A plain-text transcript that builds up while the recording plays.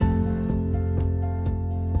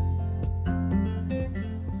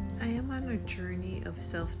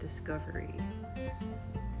self-discovery.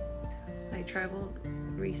 I traveled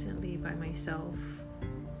recently by myself.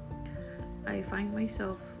 I find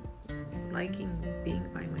myself liking being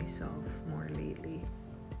by myself more lately.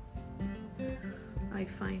 I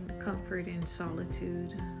find comfort in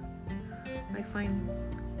solitude. I find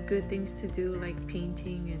good things to do like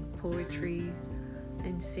painting and poetry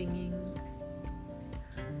and singing.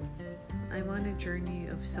 I'm on a journey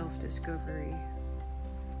of self-discovery.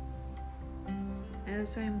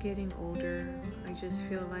 As I'm getting older, I just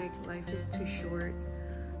feel like life is too short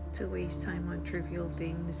to waste time on trivial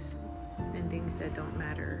things and things that don't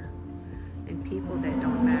matter and people that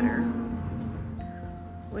don't matter.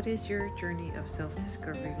 What does your journey of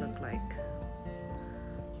self-discovery look like?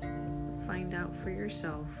 Find out for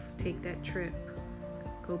yourself, take that trip,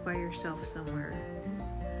 go by yourself somewhere,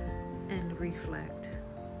 and reflect.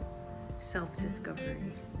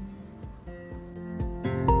 Self-discovery.